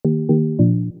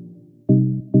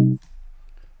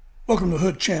Welcome to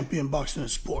Hood Champion Boxing and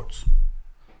Sports.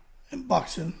 In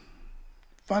boxing,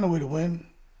 find a way to win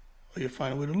or you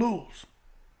find a way to lose.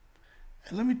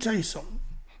 And let me tell you something.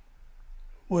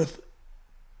 With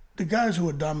the guys who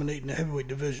are dominating the heavyweight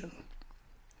division,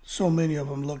 so many of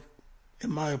them look,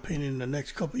 in my opinion, in the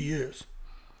next couple of years,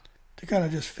 to kind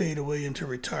of just fade away into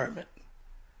retirement.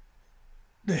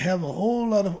 They have a whole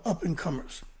lot of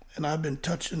up-and-comers, and I've been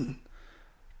touching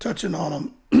on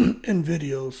them in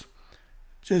videos,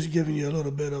 just giving you a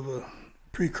little bit of a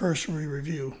precursory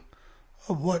review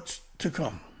of what's to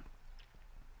come.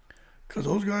 Because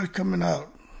those guys coming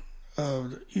out of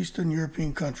the Eastern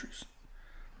European countries,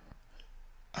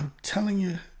 I'm telling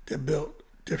you, they're built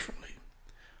differently.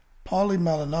 Paulie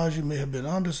Malignaggi may have been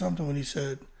onto something when he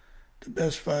said the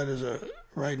best fighters are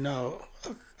right now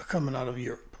are coming out of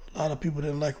Europe. A lot of people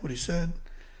didn't like what he said.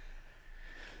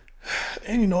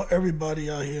 And you know,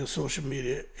 everybody out here on social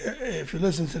media, if you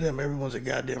listen to them, everyone's a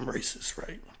goddamn racist,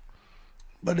 right?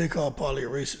 But they call Paulie a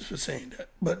racist for saying that.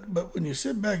 But when you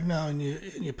sit back now and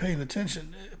you're paying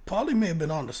attention, Paulie may have been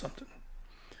onto something.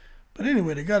 But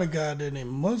anyway, they got a guy there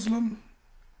named Muslim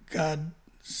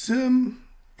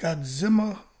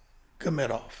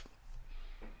Gadzhimagomedov.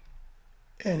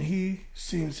 And he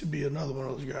seems to be another one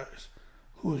of those guys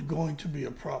who is going to be a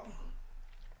problem.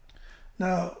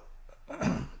 Now,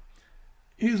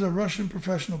 he's a Russian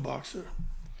professional boxer,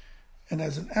 and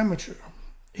as an amateur,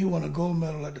 he won a gold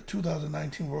medal at the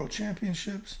 2019 World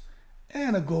Championships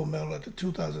and a gold medal at the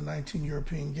 2019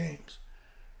 European Games.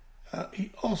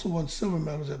 He also won silver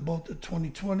medals at both the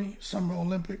 2020 Summer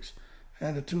Olympics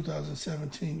and the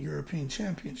 2017 European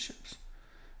Championships.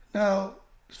 Now,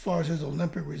 as far as his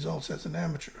Olympic results as an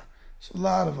amateur, it's a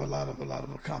lot of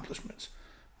accomplishments.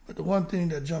 But the one thing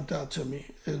that jumped out to me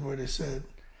is where they said,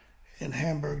 in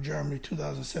Hamburg, Germany,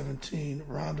 2017,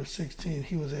 round of 16,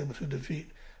 he was able to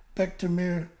defeat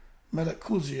Bektemir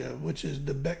Melikuziev, which is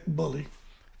the Beck Bully.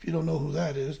 If you don't know who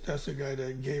that is, that's the guy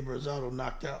that Gabe Rosado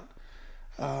knocked out.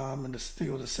 And I think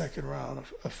it was the second round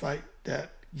of a fight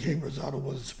that Gabe Rosado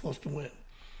wasn't supposed to win.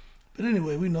 But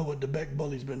anyway, we know what the Beck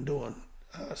Bully's been doing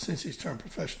since he's turned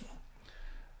professional.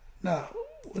 Now,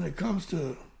 when it comes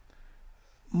to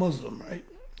Muslim, right,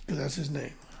 because that's his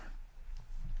name,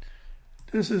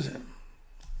 this is him.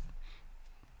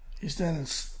 He's standing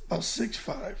about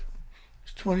 6'5".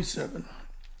 He's 27.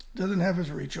 Doesn't have his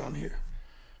reach on here.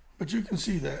 But you can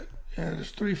see that.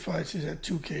 There's 3 fights. He's had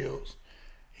 2 KOs.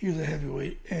 He's a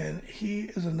heavyweight. And he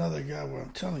is another guy where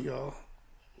I'm telling y'all,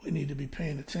 we need to be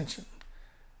paying attention.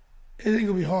 It ain't going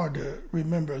to be hard to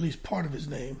remember at least part of his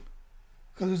name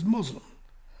because it's Muslim.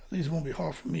 At least it won't be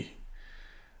hard for me.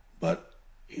 But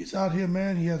he's out here,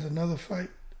 man. He has another fight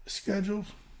scheduled.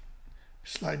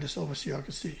 Slide this over so y'all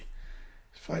can see.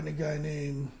 He's fighting a guy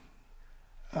named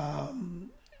Zhao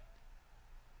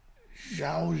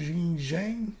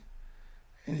Xingzheng.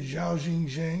 And Zhao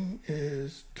Xingzheng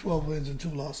is 12 wins and 2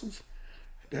 losses.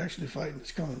 They're actually fighting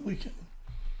this coming weekend.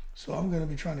 So I'm going to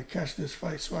be trying to catch this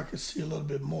fight so I can see a little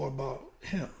bit more about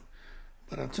him.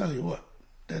 But I'll tell you what,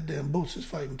 that damn Boots is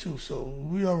fighting too. So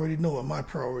we already know what my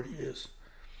priority is.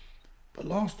 But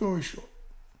long story short,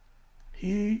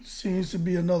 he seems to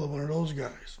be another one of those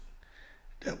guys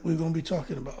that we're going to be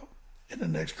talking about in the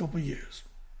next couple of years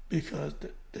because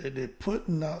they're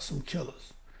putting out some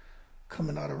killers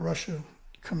coming out of Russia,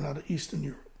 coming out of Eastern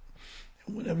Europe.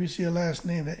 And whenever you see a last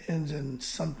name that ends in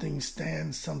something,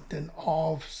 Stan, something,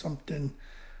 Ov, something,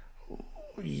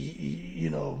 you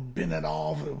know,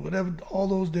 Benedov, or whatever, all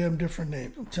those damn different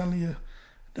names. I'm telling you,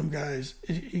 them guys,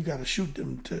 you got to shoot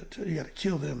them, you got to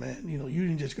kill them, man. You know, you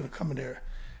ain't just going to come in there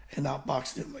and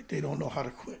outbox them like they don't know how to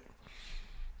quit.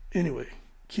 Anyway,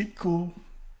 keep cool.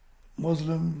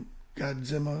 Muslim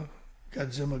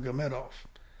Gadzhimagomedov.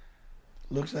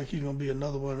 Looks like he's going to be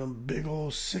another one of them big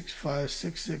old 6'5",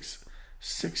 6'6",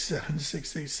 6'7",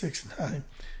 6'8", 6'9"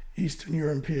 Eastern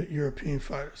European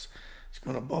fighters. He's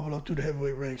going to bubble up through the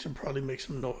heavyweight ranks and probably make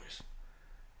some noise.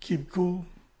 Keep cool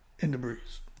in the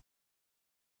breeze.